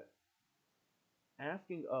 But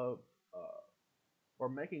asking of or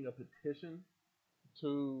making a petition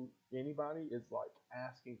to anybody is like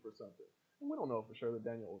asking for something. And we don't know for sure that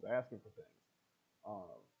Daniel was asking for things.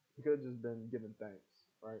 He could have just been giving thanks,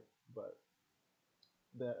 right? But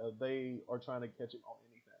that they are trying to catch him on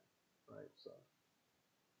anything, right? So,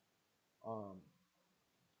 um,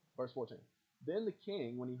 verse 14. Then the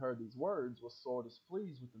king, when he heard these words, was sore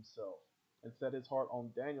displeased with himself, and set his heart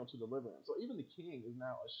on Daniel to deliver him. So even the king is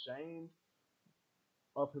now ashamed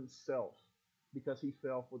of himself because he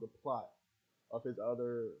fell for the plot of his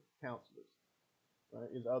other counselors, right?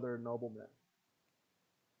 His other noblemen.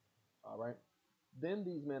 All right. Then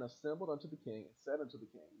these men assembled unto the king and said unto the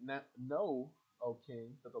king, Know, O king,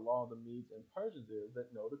 that the law of the Medes and Persians is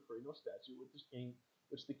that no decree nor statute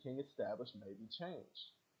which the king established may be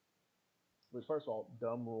changed. Which, first of all,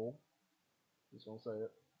 dumb rule. Just gonna say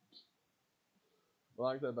it. But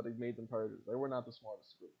like I said about these Medes and Persians, they were not the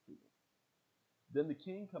smartest group of people. Then the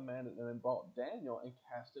king commanded and brought Daniel and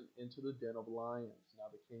cast him into the den of lions.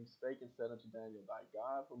 Now the king spake and said unto Daniel, Thy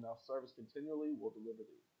God, whom thou servest continually, will deliver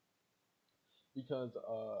thee. Because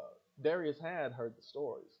Darius had heard the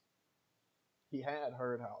stories. He had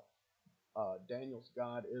heard how Daniel's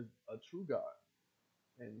God is a true God,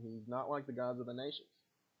 and he's not like the gods of the nations.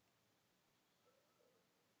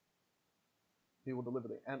 He will deliver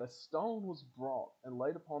thee. And a stone was brought and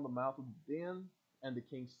laid upon the mouth of the den, and the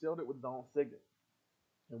king sealed it with his own signet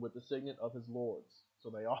and with the signet of his lords. So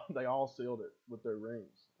they all sealed it with their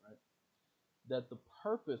rings, right? That the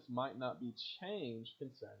purpose might not be changed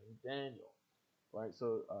concerning Daniel, right?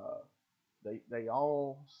 So they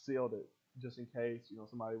all sealed it just in case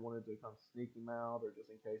somebody wanted to come sneak him out, or just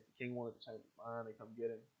in case the king wanted to change his mind and come get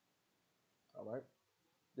him. All right.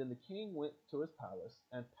 Then the king went to his palace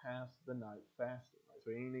and passed the night fasting. Right?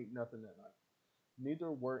 So he didn't eat nothing that night. Neither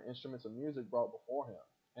were instruments of music brought before him,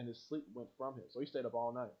 and his sleep went from him. So he stayed up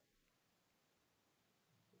all night.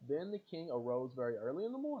 Then the king arose very early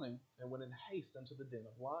in the morning and went in haste unto the den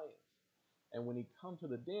of lions. And when he come to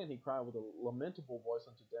the den, he cried with a lamentable voice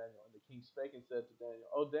unto Daniel. And the king spake and said to Daniel,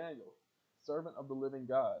 O Daniel, servant of the living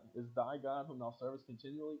God, is thy God whom thou servest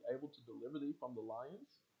continually able to deliver thee from the lions?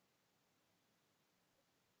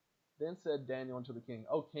 Then said Daniel unto the king,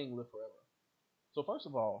 O king, live forever. So first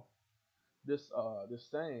of all, this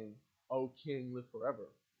saying, O king, live forever,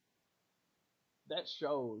 that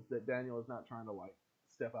shows that Daniel is not trying to like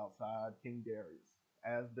step outside King Darius.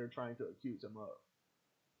 as they're trying to accuse him of,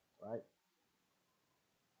 right?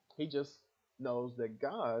 He just knows that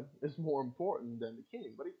God is more important than the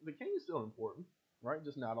king. But the king is still important, right?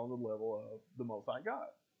 Just not on the level of the Most High God.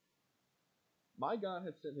 My God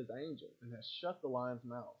has sent his angel and has shut the lions'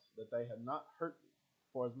 mouths, that they have not hurt me.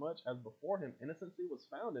 For as much as before him innocency was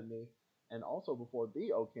found in me, and also before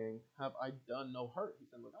thee, O king, have I done no hurt. He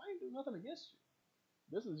said, look, I ain't do nothing against you.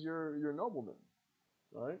 This is your nobleman,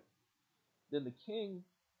 right? Then the king,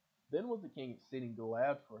 then was the king exceeding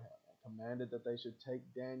glad for him, and commanded that they should take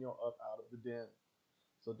Daniel up out of the den.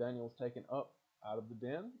 So Daniel was taken up out of the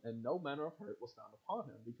den, and no manner of hurt was found upon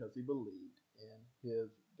him, because he believed in his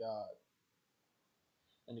God.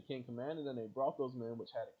 And the king commanded, and they brought those men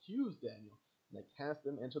which had accused Daniel, and they cast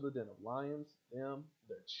them into the den of lions, them,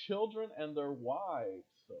 their children, and their wives.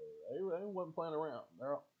 So they wasn't playing around.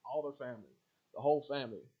 They're all their family, the whole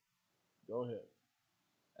family. Go ahead.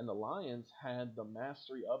 And the lions had the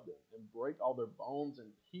mastery of them, and break all their bones in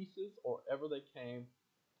pieces, or ever they came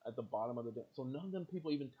at the bottom of the den. So none of them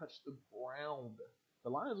people even touched the ground. The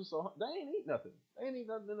lions were so they ain't eat nothing. They ain't eat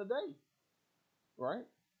nothing in a day, right?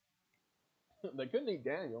 They couldn't eat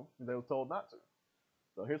Daniel, and they were told not to.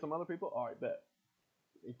 So here's some other people. All right, bet.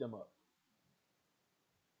 Eat them up.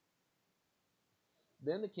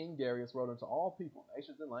 Then the king Darius wrote unto all people,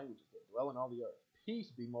 nations, and languages that dwell in all the earth,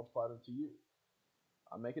 peace be multiplied unto you.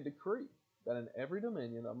 I make a decree that in every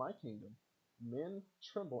dominion of my kingdom men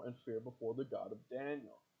tremble and fear before the God of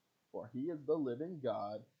Daniel, for he is the living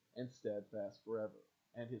God and steadfast forever,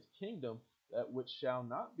 and his kingdom that which shall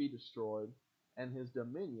not be destroyed, and his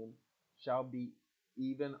dominion shall be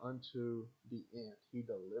even unto the end. He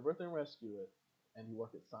delivereth and rescueth, and he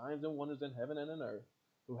worketh signs and wonders in heaven and in earth,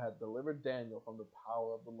 who had delivered Daniel from the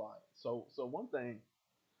power of the lion. So one thing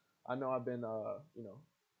I know, I've been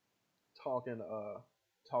talking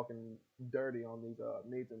talking dirty on these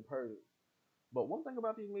Medes and Persians. But one thing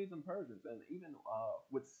about these Medes and Persians, and even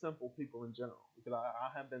with simple people in general, because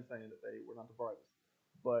I have been saying that they were not the brightest,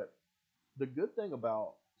 but the good thing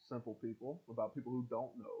about simple people, about people who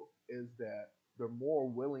don't know, is that they're more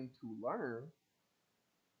willing to learn,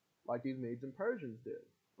 like these Medes and Persians did,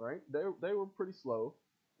 right? They were pretty slow,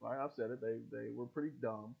 right? I've said it. They were pretty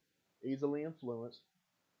dumb, easily influenced,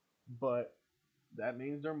 but that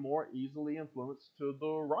means they're more easily influenced to the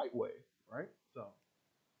right way, right? So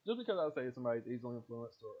just because I say somebody's easily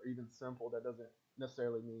influenced or even simple, that doesn't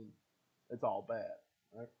necessarily mean it's all bad,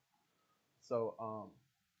 right? So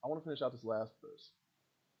I want to finish out this last verse.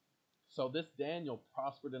 So this Daniel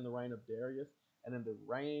prospered in the reign of Darius and in the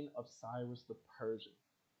reign of Cyrus the Persian.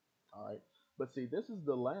 All right, but see, this is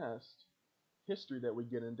the last history that we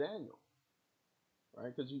get in Daniel,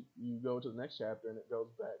 right? Because you go to the next chapter and it goes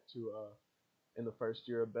back to in the first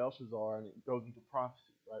year of Belshazzar, and it goes into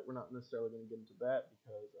prophecy, right? We're not necessarily going to get into that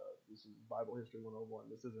because this is Bible History 101.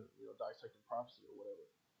 This isn't, dissecting prophecy or whatever.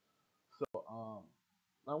 So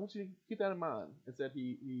I want you to keep that in mind. It said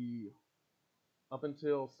he up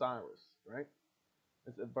until Cyrus, right?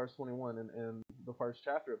 It's in verse 21 in the first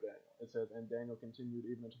chapter of Daniel. It says, and Daniel continued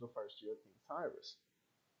even into the first year of King Cyrus.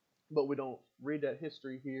 But we don't read that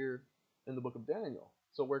history here in the book of Daniel.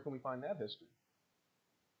 So where can we find that history?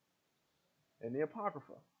 In the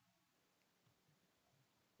Apocrypha.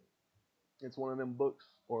 It's one of them books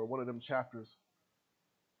or one of them chapters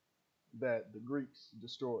that the Greeks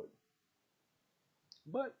destroyed.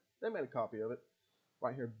 But they made a copy of it.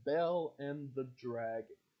 Right here, Bel and the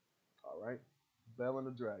Dragon. All right, Bel and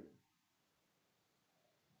the Dragon.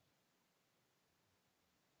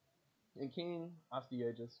 And King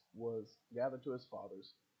Astyages was gathered to his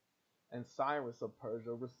fathers, and Cyrus of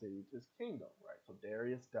Persia received his kingdom. Right, so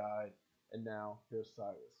Darius died, and now here's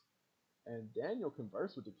Cyrus. And Daniel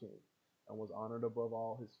conversed with the king and was honored above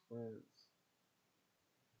all his friends.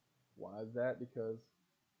 Why is that? Because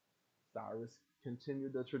Cyrus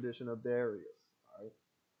continued the tradition of Darius. All right.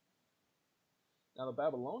 Now the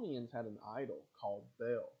Babylonians had an idol called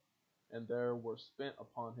Bel, and there were spent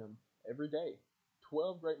upon him every day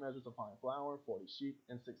 12 great measures of fine flour, 40 sheep,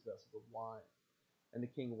 and 6 vessels of wine. And the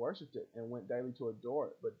king worshipped it, and went daily to adore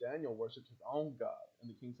it. But Daniel worshipped his own God. And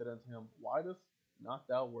the king said unto him, why dost not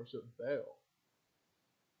thou worship Bel?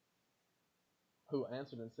 Who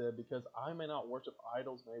answered and said, because I may not worship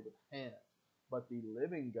idols made with hands, but the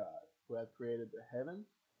living God, who hath created the heaven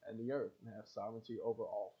and the earth, and hath sovereignty over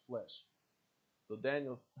all flesh. So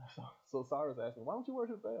so Cyrus asked him, why don't you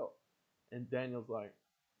worship Baal? And Daniel's like,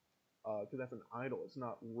 because that's an idol. It's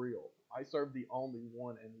not real. I serve the only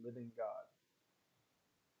one and living God.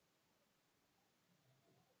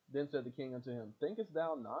 Then said the king unto him, thinkest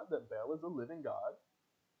thou not that Baal is a living God?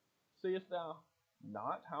 Seest thou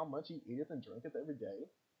not how much he eateth and drinketh every day,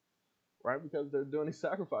 right? Because they're doing these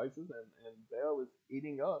sacrifices, and Baal is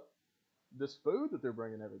eating up this food that they're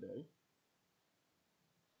bringing every day.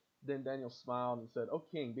 Then Daniel smiled and said, O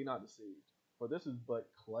king, be not deceived, for this is but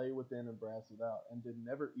clay within and brass without, and did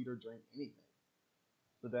never eat or drink anything.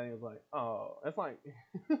 So Daniel's like, oh, that's like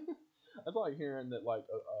that's like hearing that like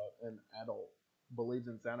an adult believes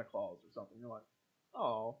in Santa Claus or something. You're like,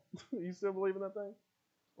 oh, you still believe in that thing,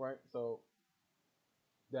 right? So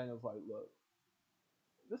Daniel's like, look,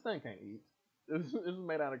 this thing can't eat. This is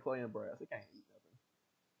made out of clay and brass. It can't eat nothing.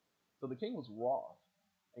 So the king was wroth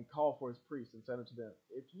and called for his priests and said unto them,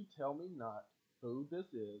 if ye tell me not who this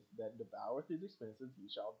is that devoureth these expenses, ye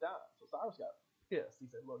shall die. So Cyrus got pissed. He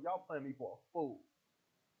said, look, y'all playing me for a fool.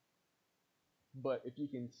 But if ye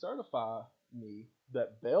can certify me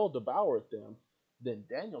that Baal devoureth them, then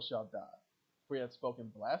Daniel shall die, for he hath spoken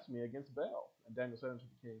blasphemy against Baal. And Daniel said unto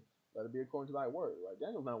the king, let it be according to thy word. Right?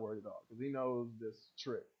 Daniel's not worried at all, because he knows this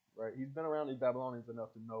trick. Right? He's been around these Babylonians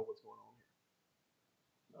enough to know what's going on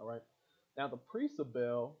here. All right. Now the priests of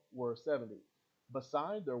Baal were 70,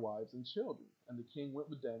 beside their wives and children. And the king went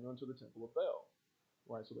with Daniel into the temple of Baal.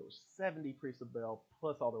 Right? So there were 70 priests of Baal,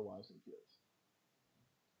 plus all their wives and kids.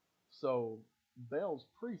 So Baal's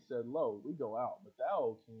priest said, lo, we go out, but thou,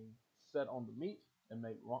 O king, set on the meat, and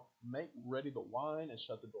make ready the wine, and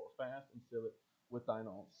shut the door fast, and seal it with thine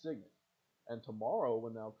own signet. And tomorrow,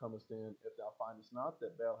 when thou comest in, if thou findest not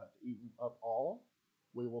that Baal hath eaten up all,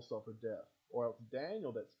 we will suffer death. Or else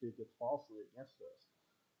Daniel that speaketh falsely against us.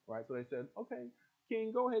 Right? So they said, okay,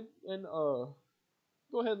 king, go ahead and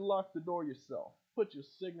lock the door yourself. Put your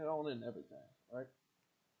signet on it and everything. Right?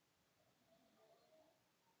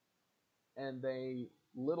 And they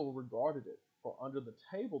little regarded it, for under the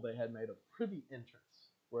table they had made a privy entrance,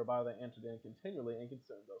 whereby they entered in continually and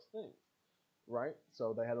consumed those things. Right?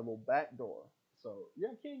 So they had a little back door. So, yeah,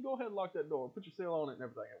 king, go ahead and lock that door. Put your seal on it and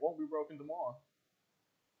everything. It won't be broken tomorrow,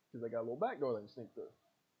 because they got a little back door they can sneak through.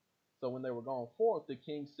 So when they were gone forth, the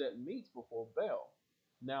king set meats before Baal.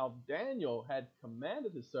 Now Daniel had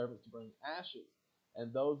commanded his servants to bring ashes,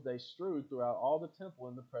 and those they strewed throughout all the temple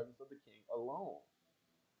in the presence of the king alone.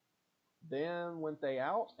 Then went they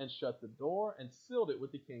out and shut the door and sealed it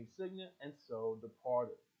with the king's signet, and so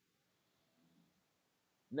departed.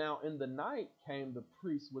 Now in the night came the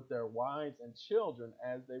priests with their wives and children,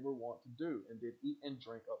 as they were wont to do, and did eat and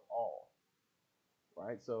drink of all.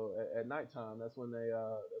 Right. So at nighttime, that's when they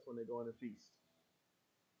go in and feast.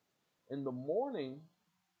 In the morning,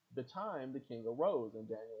 the time the king arose, and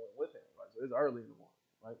Daniel went with him. Right. So it's early in the morning.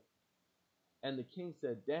 Right. And the king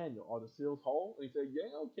said, Daniel, are the seals whole? And he said,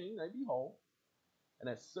 yea, O king, they be whole. And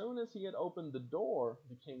as soon as he had opened the door,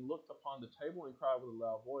 the king looked upon the table and cried with a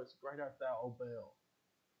loud voice, great art thou, O Baal.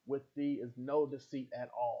 With thee is no deceit at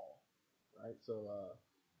all. Right? So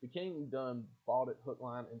the king done bought it hook,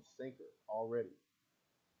 line, and sinker already.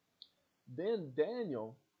 Then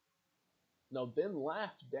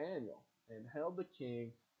laughed Daniel and held the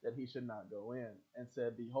king that he should not go in, and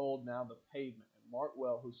said, behold now the pavement, and mark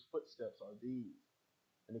well whose footsteps are these.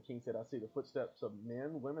 And the king said, I see the footsteps of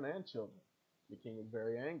men, women, and children. The king was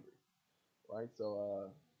very angry. Right?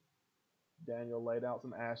 So Daniel laid out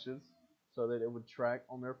some ashes so that it would track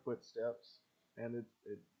on their footsteps, and it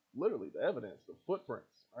literally the evidence, the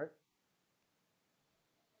footprints, right?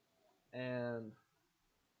 And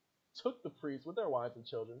took the priests with their wives and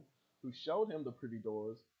children, who showed him the privy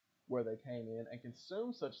doors where they came in, and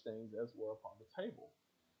consumed such things as were upon the table.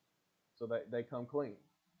 So they come clean.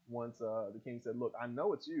 Once the king said, look, I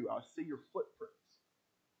know it's you. I see your footprints.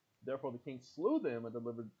 Therefore the king slew them and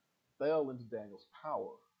delivered Baal into Daniel's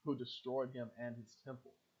power, who destroyed him and his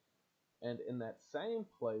temple. And in that same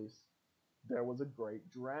place there was a great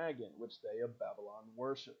dragon, which they of Babylon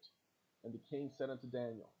worshipped. And the king said unto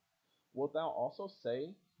Daniel, wilt thou also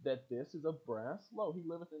say that this is of brass? Lo, he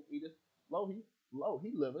liveth and eateth.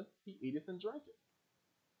 He liveth, he eateth and drinketh.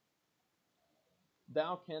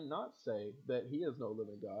 Thou cannot say that he is no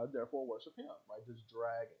living God, therefore worship him. Right? This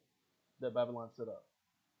dragon that Babylon set up.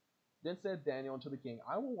 Then said Daniel unto the king,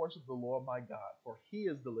 I will worship the Lord my God, for he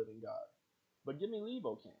is the living God. But give me leave,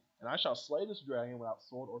 O king, and I shall slay this dragon without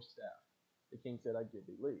sword or staff. The king said, I give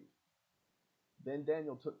thee leave. Then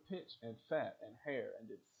Daniel took pitch and fat and hair, and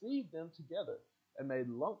did sieve them together, and made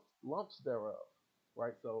lumps thereof.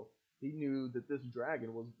 Right? So he knew that this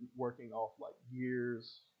dragon was working off like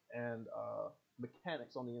gears and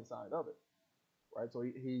mechanics on the inside of it. Right? So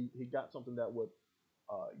he got something that would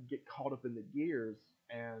get caught up in the gears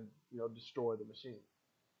and destroy the machine.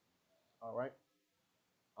 All right.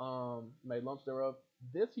 made lumps thereof.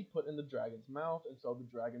 This he put in the dragon's mouth, and so the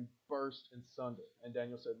dragon burst in sunder. And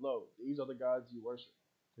Daniel said, Lo, these are the gods you worship.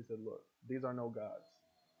 He said, Look, these are no gods.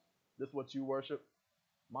 This is what you worship.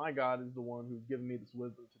 My God is the one who's given me this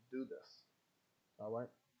wisdom to do this. All right.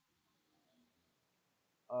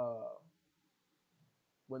 Uh,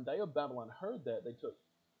 when they of Babylon heard that, they took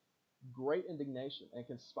great indignation and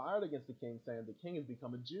conspired against the king, saying, The king has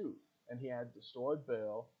become a Jew, and he had destroyed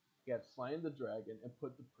Baal, he had slain the dragon, and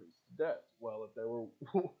put the priests to death. Well, if they were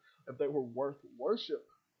if they were worth worship,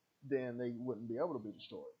 then they wouldn't be able to be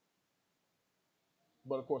destroyed.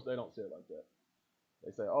 But of course, they don't say it like that.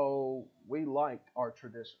 They say, "Oh, we like our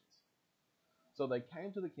traditions." So they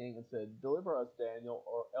came to the king and said, Deliver us, Daniel,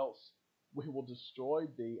 or else we will destroy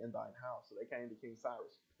thee and thine house. So they came to King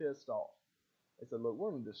Cyrus, pissed off. They said, Look,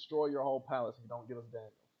 we're going to destroy your whole palace if you don't give us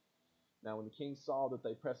Daniel. Now when the king saw that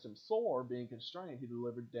they pressed him sore, being constrained, he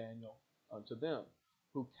delivered Daniel unto them,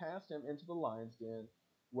 who cast him into the lion's den,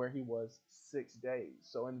 where he was 6 days.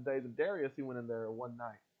 So in the days of Darius, he went in there one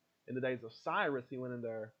night. In the days of Cyrus, he went in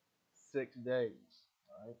there 6 days.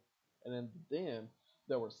 All right? And in the den,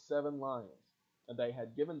 there were 7 lions, and they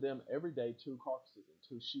had given them every day 2 carcasses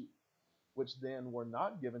and 2 sheep, which then were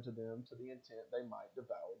not given to them to the intent they might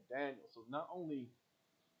devour Daniel. So not only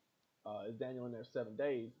is Daniel in there 7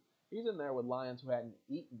 days, he's in there with lions who hadn't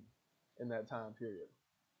eaten in that time period.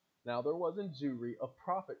 Now there was in Jewry a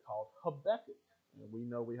prophet called Habakkuk, and we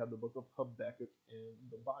know we have the book of Habakkuk in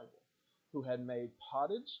the Bible, who had made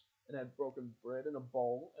pottage and had broken bread in a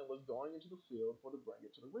bowl and was going into the field for to bring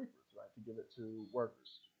it to the reapers, right, to give it to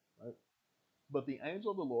workers, right? But the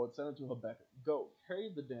angel of the Lord said unto Habakkuk, Go, carry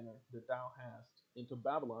the dinner that thou hast into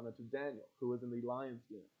Babylon unto Daniel, who is in the lion's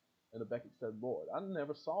den. And Habakkuk said, Lord, I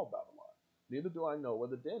never saw Babylon, neither do I know where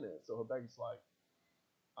the den is. So Habakkuk's like,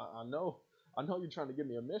 I know you're trying to give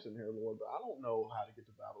me a mission here, Lord, but I don't know how to get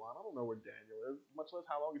to Babylon. I don't know where Daniel is, much less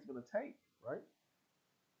how long it's going to take, right?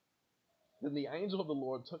 Then the angel of the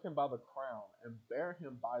Lord took him by the crown and bare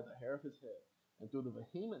him by the hair of his head, and through the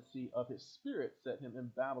vehemency of his spirit set him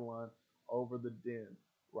in Babylon over the den,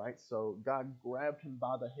 right? So God grabbed him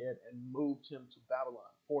by the head and moved him to Babylon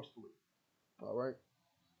forcefully, all right?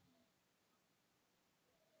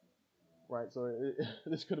 Right, so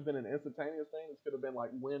this could have been an instantaneous thing. This could have been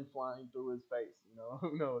like wind flying through his face.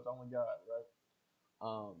 Who knows? Only God, right?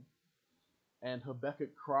 Um, and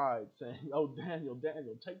Habakkuk cried, saying, "Oh, Daniel,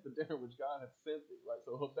 Daniel, take the dinner which God hath sent thee." Right,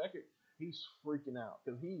 so Habakkuk, he's freaking out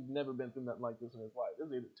because he's never been through nothing like this in his life. This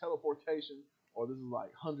is either teleportation or this is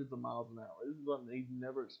like hundreds of miles an hour. This is something he's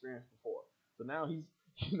never experienced before. So now he's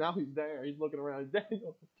now he's there. He's looking around.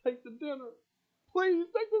 Daniel, take the dinner, please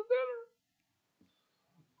take the dinner.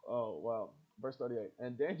 Oh, wow. Verse 38.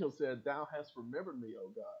 And Daniel said, Thou hast remembered me, O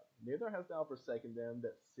God. Neither hast thou forsaken them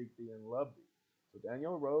that seek thee and love thee. So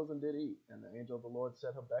Daniel arose and did eat, and the angel of the Lord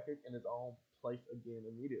set Habakkuk in his own place again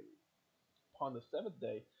immediately. Upon the 7th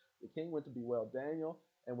day, the king went to bewail Daniel,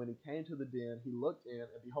 and when he came to the den, he looked in,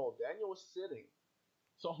 and behold, Daniel was sitting.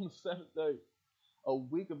 So on the 7th day, a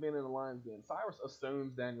week of being in the lion's den, Cyrus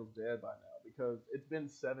assumes Daniel's dead by now, because it's been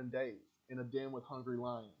 7 days in a den with hungry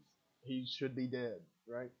lions. He should be dead,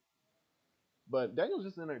 right? But Daniel's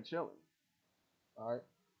just in there chilling. All right.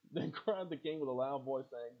 Then cried the king with a loud voice,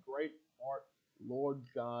 saying, Great art Lord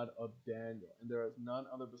God of Daniel, and there is none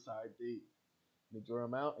other beside thee. And he drew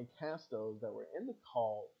him out and cast those that were in the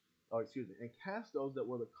call, and cast those that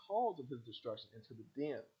were the cause of his destruction into the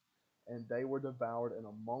den, and they were devoured in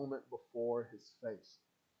a moment before his face.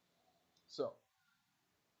 So,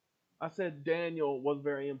 I said Daniel was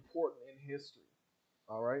very important in history.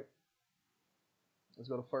 All right. Let's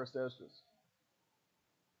go to First Esdras.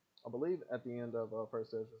 I believe at the end of First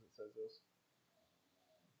Esdras it says this.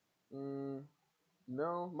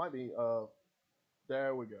 No, might be.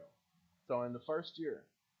 There we go. So in the first year,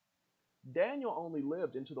 Daniel only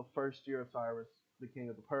lived into the first year of Cyrus, the king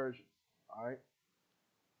of the Persians. All right,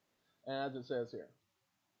 and as it says here,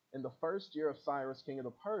 in the first year of Cyrus, king of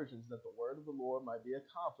the Persians, that the word of the Lord might be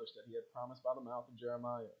accomplished that he had promised by the mouth of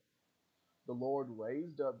Jeremiah. The Lord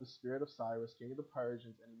raised up the spirit of Cyrus, king of the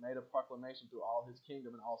Persians, and he made a proclamation through all his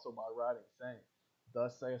kingdom and also by writing, saying,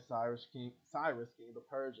 Thus saith Cyrus, king of the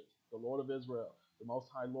Persians, the Lord of Israel, the Most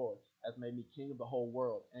High Lord, hath made me king of the whole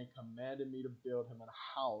world, and commanded me to build him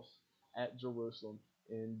a house at Jerusalem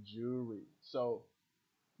in Jewry. So,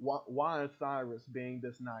 why is Cyrus being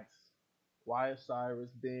this nice? Why is Cyrus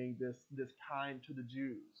being this kind to the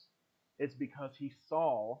Jews? It's because he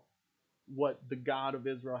saw what the God of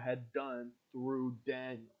Israel had done through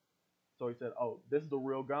Daniel. So he said, Oh, this is the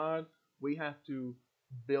real God. We have to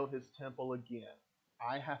build his temple again.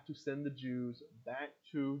 I have to send the Jews back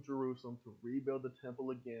to Jerusalem to rebuild the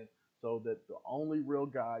temple again so that the only real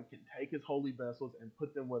God can take his holy vessels and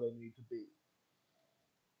put them where they need to be.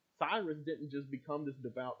 Cyrus didn't just become this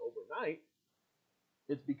devout overnight.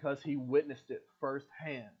 It's because he witnessed it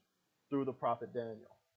firsthand through the prophet Daniel.